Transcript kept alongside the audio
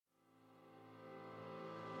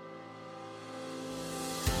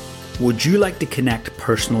Would you like to connect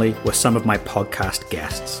personally with some of my podcast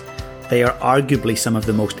guests? They are arguably some of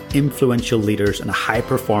the most influential leaders and high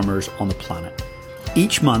performers on the planet.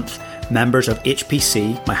 Each month, members of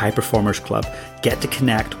HPC, my High Performers Club, get to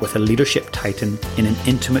connect with a leadership titan in an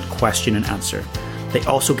intimate question and answer. They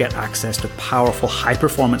also get access to powerful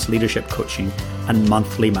high-performance leadership coaching and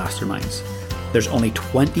monthly masterminds. There's only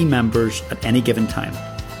 20 members at any given time.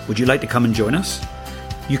 Would you like to come and join us?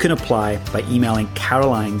 You can apply by emailing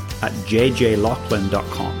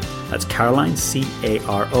caroline@jjlaughlin.com. That's Caroline,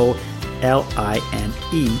 Caroline,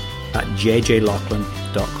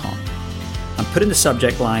 @jjlaughlin.com. And put in the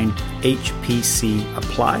subject line HPC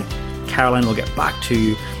apply. Caroline will get back to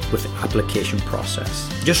you with the application process.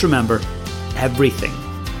 Just remember, everything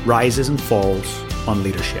rises and falls on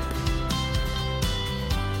leadership.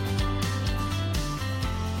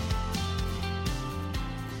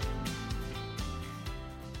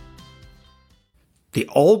 The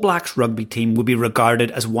All Blacks rugby team will be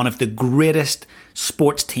regarded as one of the greatest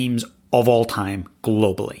sports teams of all time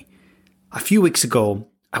globally. A few weeks ago,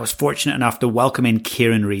 I was fortunate enough to welcome in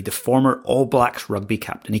Kieran Reid, the former All Blacks rugby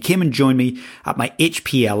captain. He came and joined me at my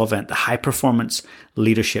HPL event, the High Performance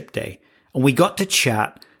Leadership Day. And we got to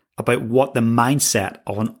chat about what the mindset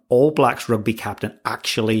of an All Blacks rugby captain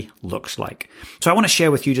actually looks like. So I want to share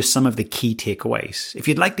with you just some of the key takeaways. If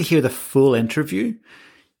you'd like to hear the full interview,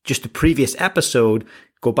 just the previous episode,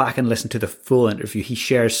 go back and listen to the full interview. He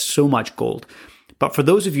shares so much gold. But for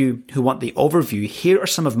those of you who want the overview, here are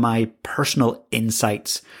some of my personal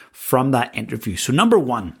insights from that interview. So number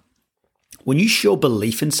one, when you show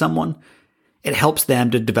belief in someone, it helps them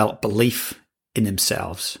to develop belief in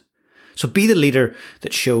themselves. So be the leader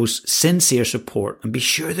that shows sincere support and be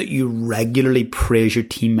sure that you regularly praise your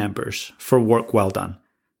team members for work well done.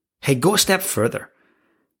 Hey, go a step further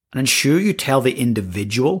and ensure you tell the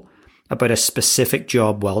individual about a specific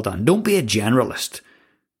job well done. Don't be a generalist.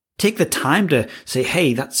 Take the time to say,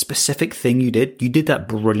 hey, that specific thing you did that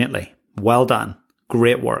brilliantly. Well done.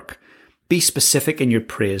 Great work. Be specific in your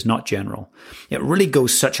praise, not general. It really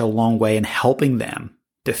goes such a long way in helping them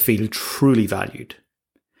to feel truly valued.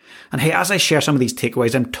 And hey, as I share some of these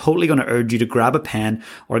takeaways, I'm totally going to urge you to grab a pen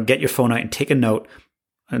or get your phone out and take a note,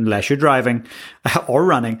 unless you're driving or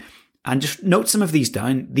running, and just note some of these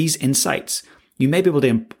down, these insights. You may be able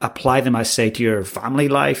to apply them, I say, to your family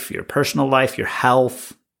life, your personal life, your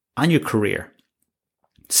health, and your career.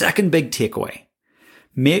 Second big takeaway,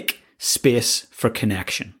 make space for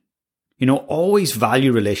connection. Always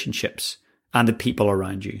value relationships and the people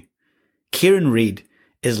around you. Kieran Reid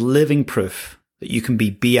is living proof that you can be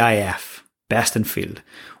BIF, best in field,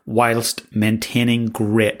 whilst maintaining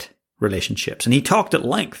great relationships. And he talked at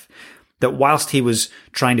length that whilst he was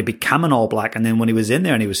trying to become an All Black, and then when he was in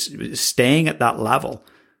there and he was staying at that level,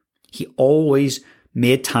 he always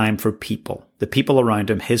made time for people, the people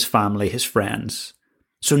around him, his family, his friends.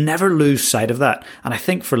 So never lose sight of that. And I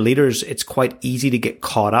think for leaders, it's quite easy to get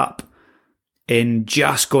caught up in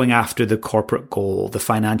just going after the corporate goal, the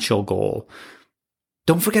financial goal.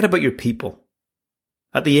 Don't forget about your people.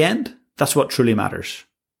 At the end, that's what truly matters.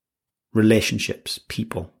 Relationships,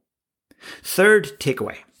 people. Third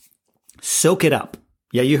takeaway, soak it up.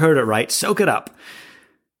 Yeah, you heard it right. Soak it up.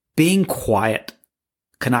 Being quiet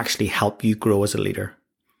can actually help you grow as a leader.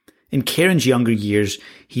 In Kieran's younger years,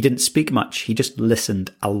 he didn't speak much. He just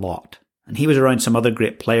listened a lot. And he was around some other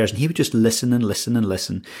great players and he would just listen and listen and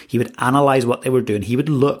listen. He would analyze what they were doing. He would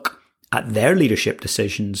look at their leadership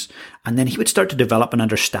decisions and then he would start to develop an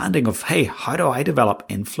understanding of, hey, how do I develop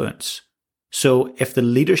influence? So if the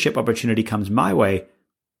leadership opportunity comes my way,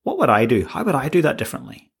 what would I do? How would I do that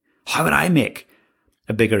differently? How would I make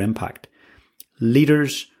a bigger impact?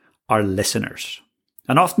 Leaders are listeners.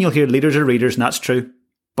 And often you'll hear leaders are readers, and that's true.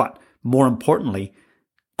 But more importantly,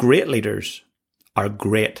 great leaders are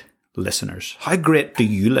great listeners. How great do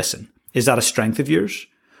you listen? Is that a strength of yours?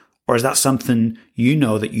 Or is that something you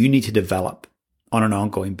know that you need to develop on an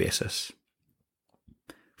ongoing basis?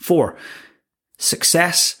 4,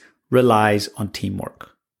 success relies on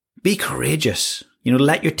teamwork. Be courageous.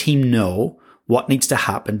 Let your team know what needs to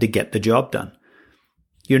happen to get the job done.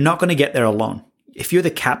 You're not going to get there alone. If you're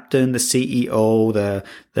the captain, the CEO,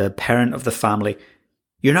 the parent of the family,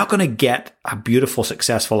 you're not going to get a beautiful,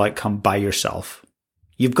 successful outcome by yourself.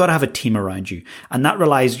 You've got to have a team around you. And that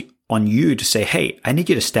relies on you to say, hey, I need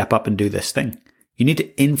you to step up and do this thing. You need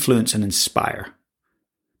to influence and inspire.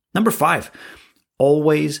 Number 5,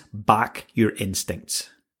 always back your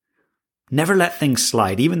instincts. Never let things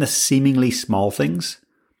slide, even the seemingly small things.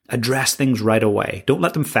 Address things right away. Don't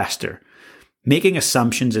let them fester. Making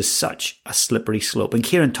assumptions is such a slippery slope. And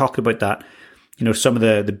Kieran talked about that, some of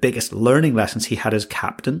the biggest learning lessons he had as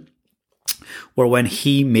captain were when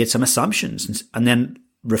he made some assumptions. And then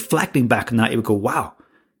reflecting back on that, he would go, wow,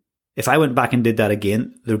 if I went back and did that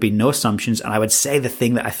again, there would be no assumptions. And I would say the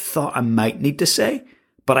thing that I thought I might need to say,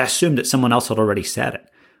 but I assumed that someone else had already said it.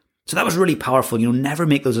 So that was really powerful. Never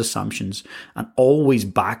make those assumptions and always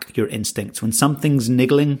back your instincts. When something's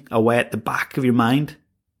niggling away at the back of your mind,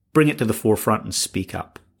 bring it to the forefront and speak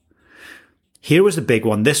up. Here was the big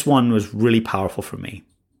one. This one was really powerful for me.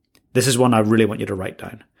 This is one I really want you to write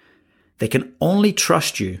down. They can only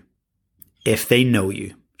trust you if they know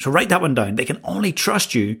you. So write that one down. They can only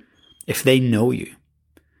trust you if they know you.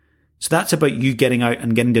 So that's about you getting out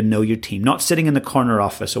and getting to know your team, not sitting in the corner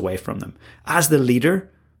office away from them. As the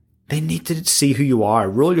leader, they need to see who you are.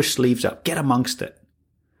 Roll your sleeves up. Get amongst it.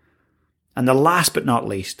 And the last but not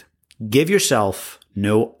least, give yourself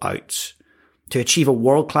no outs. To achieve a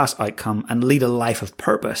world-class outcome and lead a life of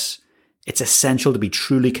purpose, it's essential to be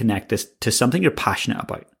truly connected to something you're passionate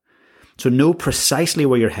about. So know precisely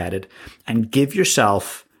where you're headed and give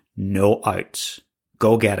yourself no outs.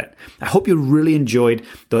 Go get it. I hope you really enjoyed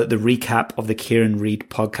the recap of the Kieran Reid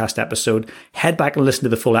podcast episode. Head back and listen to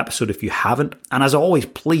the full episode if you haven't. And as always,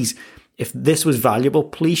 please, if this was valuable,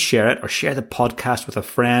 please share it or share the podcast with a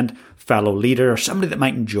friend, fellow leader, or somebody that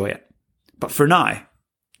might enjoy it. But for now,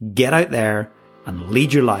 get out there and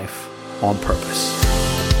lead your life on purpose.